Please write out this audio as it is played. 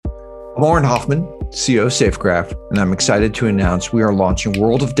I'm Oren Hoffman, CEO of Safegraph, and I'm excited to announce we are launching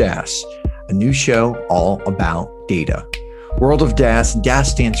World of DaaS, a new show all about data. World of DaaS, DaaS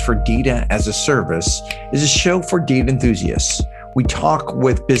stands for Data as a Service, is a show for data enthusiasts. We talk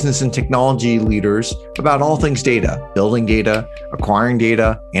with business and technology leaders about all things data, building data, acquiring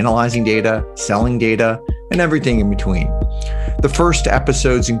data, analyzing data, selling data, and everything in between. The first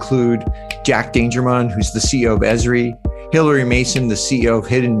episodes include Jack Dangermond, who's the CEO of Esri, Hillary Mason, the CEO of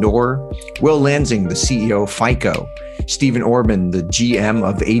Hidden Door, Will Lansing, the CEO of FICO, Stephen Orban, the GM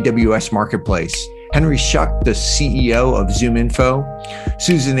of AWS Marketplace, Henry Schuck, the CEO of ZoomInfo,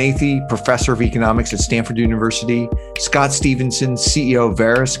 Susan Athey, professor of economics at Stanford University, Scott Stevenson, CEO of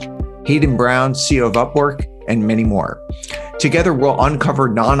Verisk, Hayden Brown, CEO of Upwork, and many more. Together, we'll uncover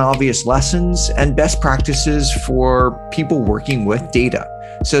non-obvious lessons and best practices for people working with data.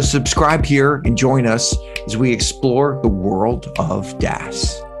 So subscribe here and join us as we explore the world of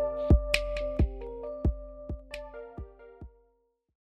DaaS.